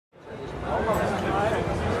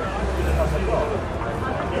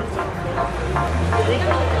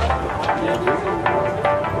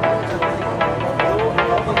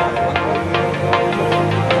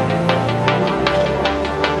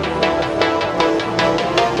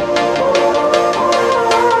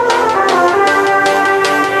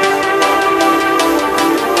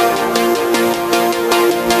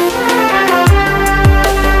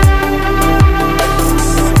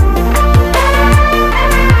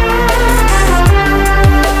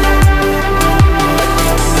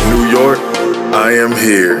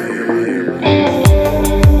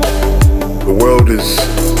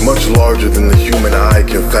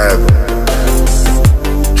fathom.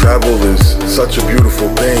 Travel is such a beautiful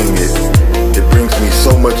thing. It brings me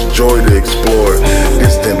so much joy to explore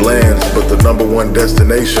distant lands, but the #1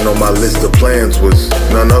 destination on my list of plans was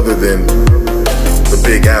none other than the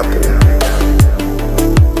Big Apple.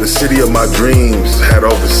 The city of my dreams had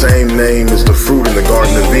all the same name as the fruit in the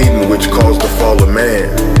Garden of Eden, which caused the fall of man.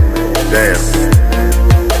 Damn.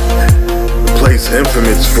 The place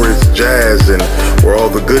infamous for its jazz and where all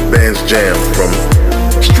the good bands jam, from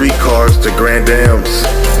streetcars to Grand Dams.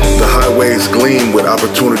 The highways gleam with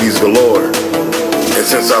opportunities galore. And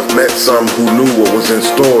since I've met some who knew what was in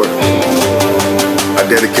store, I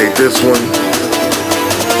dedicate this one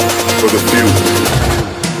for the few.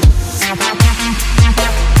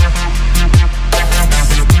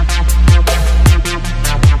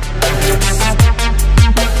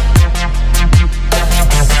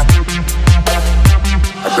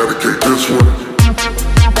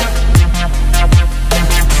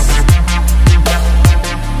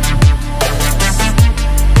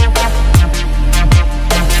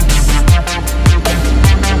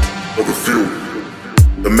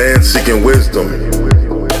 Man seeking wisdom,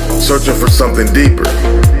 searching for something deeper.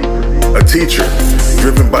 A teacher,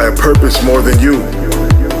 driven by a purpose more than you.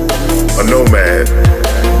 A nomad,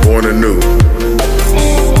 born anew.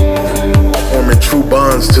 Forming true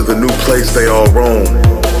bonds to the new place they all roam.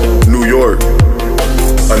 New York,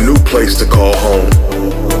 a new place to call home.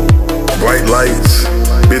 Bright lights,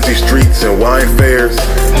 busy streets and wine fairs.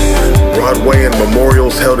 Broadway and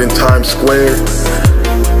memorials held in Times Square.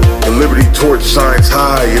 The Liberty torch shines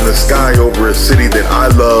high in the sky over a city that I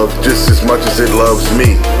love just as much as it loves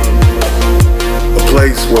me. A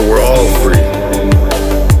place where we're all free.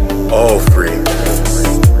 All free.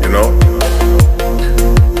 You know?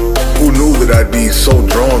 Who knew that I'd be so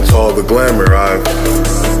drawn to all the glamour? I've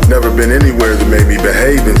never been anywhere that made me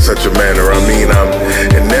behave in such a manner. I mean, I'm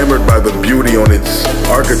enamored by the beauty on its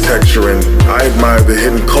architecture, and I admire the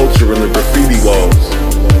hidden culture in the graffiti walls.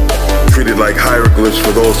 Treated like hieroglyphs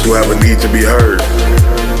for those who have a need to be heard.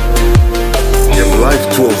 Give life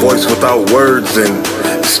to a voice without words and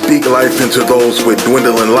speak life into those with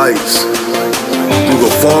dwindling lights. Through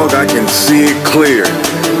the fog I can see it clear.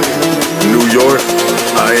 New York,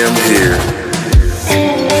 I am here.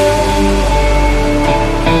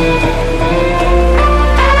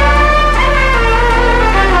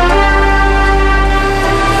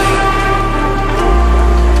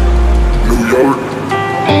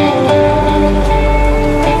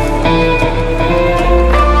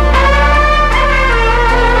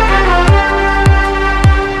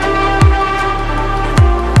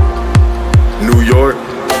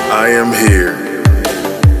 I am here.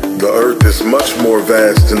 The earth is much more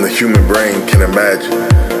vast than the human brain can imagine.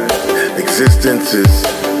 Existence is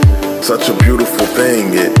such a beautiful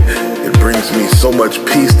thing. It brings me so much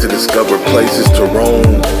peace to discover places to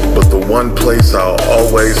roam. But the one place I'll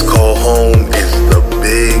always call home is the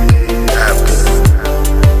Big Apple.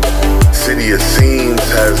 City of Scenes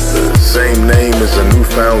has the same name as a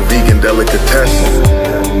newfound vegan delicatessen.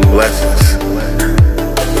 Blessings.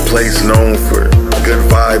 The place known for good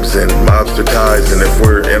vibes and mobster ties, and if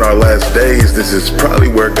we're in our last days, this is probably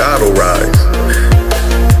where God will rise.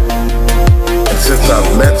 And since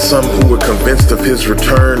I've met some who were convinced of his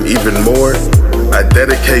return even more, I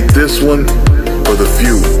dedicate this one for the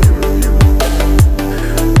few.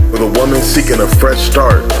 For the woman seeking a fresh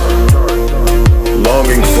start,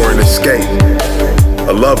 longing for an escape.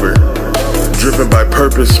 A lover, driven by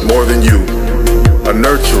purpose more than you. A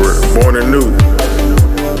nurturer, born anew.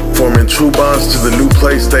 Forming true bonds to the new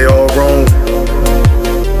place they all roam.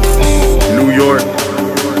 New York,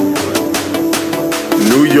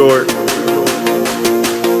 New York,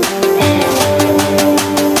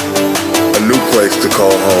 a new place to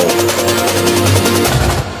call home.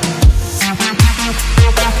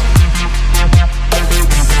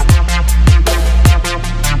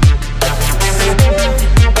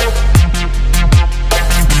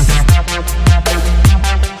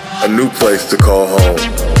 A new place to call home.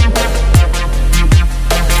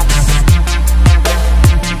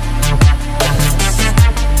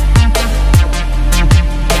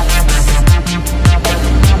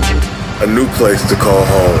 A new place to call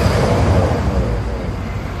home.